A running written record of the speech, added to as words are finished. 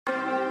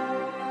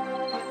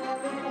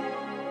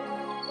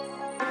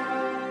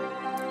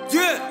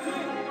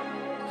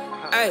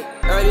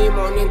early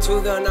morning to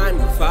the 9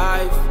 to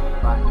 5.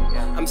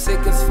 I'm sick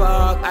as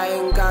fuck, I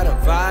ain't got a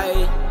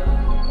vibe.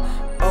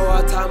 Oh,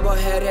 I tumble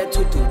headed to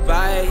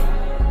Dubai.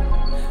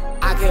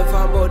 I can't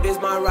fumble, this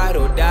my ride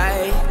or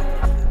die.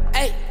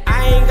 Hey,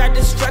 I ain't got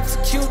the straps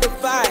to kill the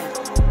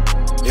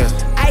vibe. Yeah.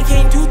 I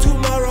can't do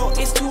tomorrow,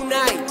 it's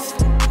tonight.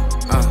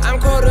 I'm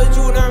cold to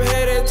June, I'm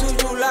headed to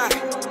July.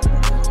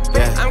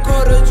 Yeah. I'm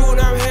cold to June,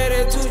 I'm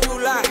headed to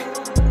July.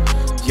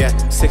 Yeah,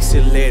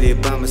 sexy lady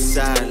by my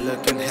side,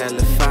 looking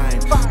hella fine.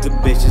 The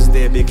bitches,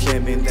 they be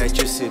claiming that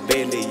you see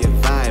Baelee, your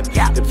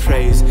vibe. They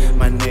praise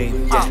my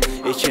name,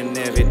 yeah, each and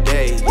every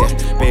day,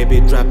 yeah.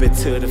 Baby, drop it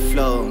to the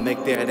floor,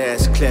 make that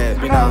ass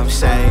clap. You know what I'm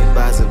saying?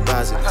 Buzz it,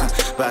 buzz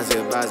it, buzz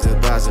it, buzz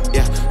it, buzz it,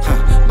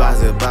 yeah.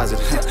 Buzz it, buzz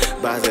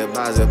it, buzz it,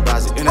 buzz it,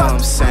 buzz it. You know what I'm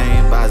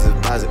saying? Buzz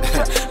it, buzz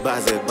it,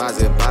 buzz it,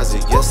 buzz it, buzz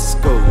it. Yes,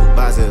 go,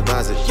 buzz it,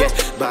 yeah.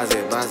 Buzz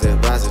it, buzz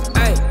it, buzz it.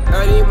 Hey,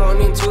 early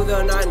morning to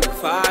the 9 to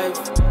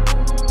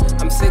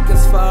 5. I'm sick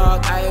as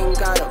fuck, I ain't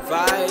got a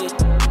vibe.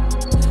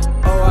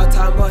 Oh, I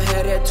tumble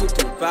headed to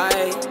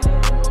Dubai.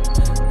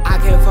 I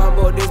can't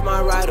fumble, this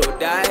my ride or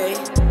die.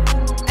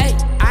 Hey,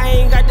 I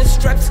ain't got the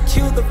straps to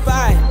kill the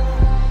vibe.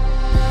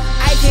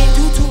 I can't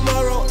do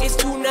tomorrow, it's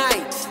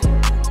tonight.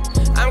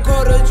 I'm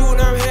cold to June,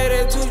 I'm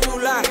headed to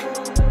July.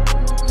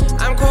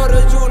 I'm cold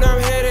to June, I'm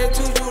headed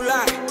to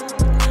July.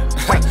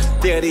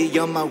 30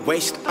 on my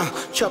waist,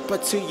 chopper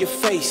to your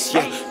face,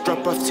 yeah.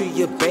 Drop off to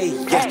your bay,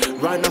 yeah.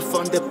 Run off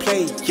on the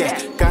plate,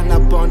 yeah. Gun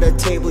up on the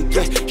table,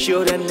 yeah.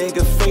 Shoot a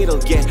nigga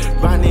fatal,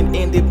 yeah. Running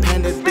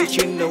independent, bitch,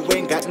 you know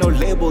ain't got no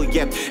label,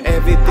 yeah.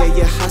 Every day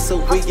you hustle,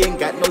 we ain't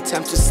got no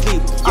time to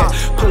sleep, yeah.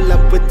 Pull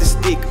up with the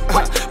stick,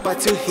 but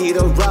to hit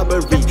a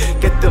robbery.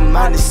 Get the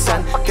money,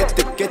 son, get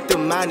the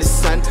money,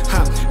 son,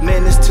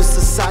 menace to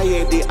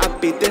society, I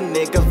beat the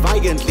nigga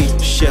violently.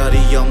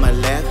 Shorty on my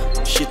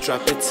lap, she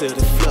drop it to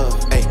the floor,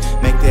 ayy.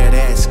 Make that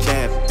ass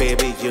clap,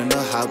 baby, you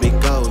know how it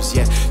goes,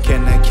 yeah.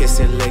 Can I kiss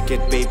it, lick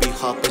it, baby,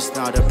 hope it's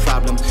not a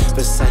problem.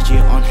 Versace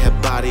on her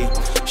body,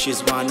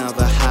 she's one of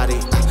a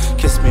hottie.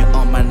 Kiss me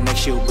on my neck,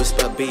 she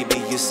whisper,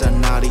 baby, you so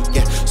naughty,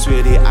 yeah.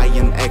 Sweetie, I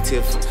am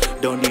active,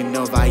 don't need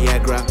no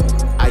Viagra.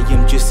 I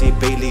am juicy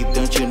Baelee,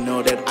 don't you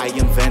know that I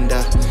am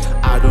vendor?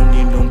 I don't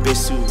need no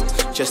bisu,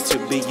 just to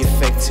be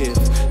effective.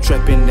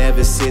 Trapping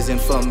every season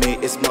for me,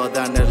 it's more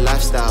than a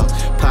lifestyle.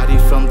 Party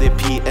from the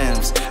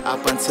PMs,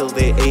 up until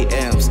the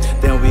AMs.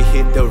 Then we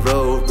hit the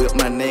road with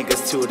my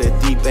niggas to the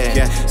deep end.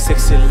 Yeah,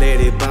 sexy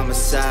lady by my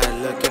side,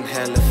 looking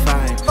hella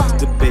fine.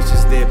 The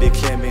bitches, they be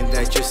claiming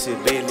that you see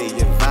Baelee,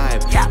 your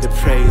vibe. They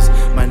praise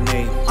my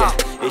name, yeah,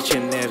 each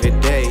and every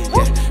day,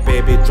 yeah.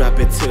 Baby, drop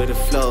it to the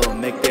floor,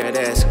 make that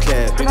ass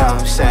clap. You know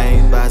what I'm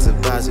saying? Buzz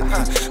it, buzz it,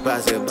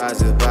 buzz it,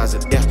 buzz it, buzz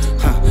it, yeah.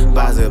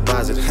 Buzz it,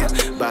 buzz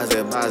it, buzz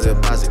it, buzz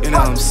it, buzz it. You know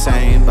what I'm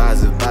saying?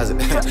 Buzz it, buzz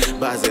it,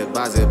 buzz it,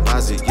 buzz it,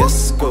 buzz it.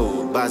 Yes,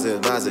 go, buzz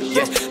it,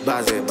 yeah.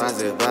 Buzz it,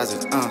 buzz it, buzz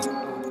it,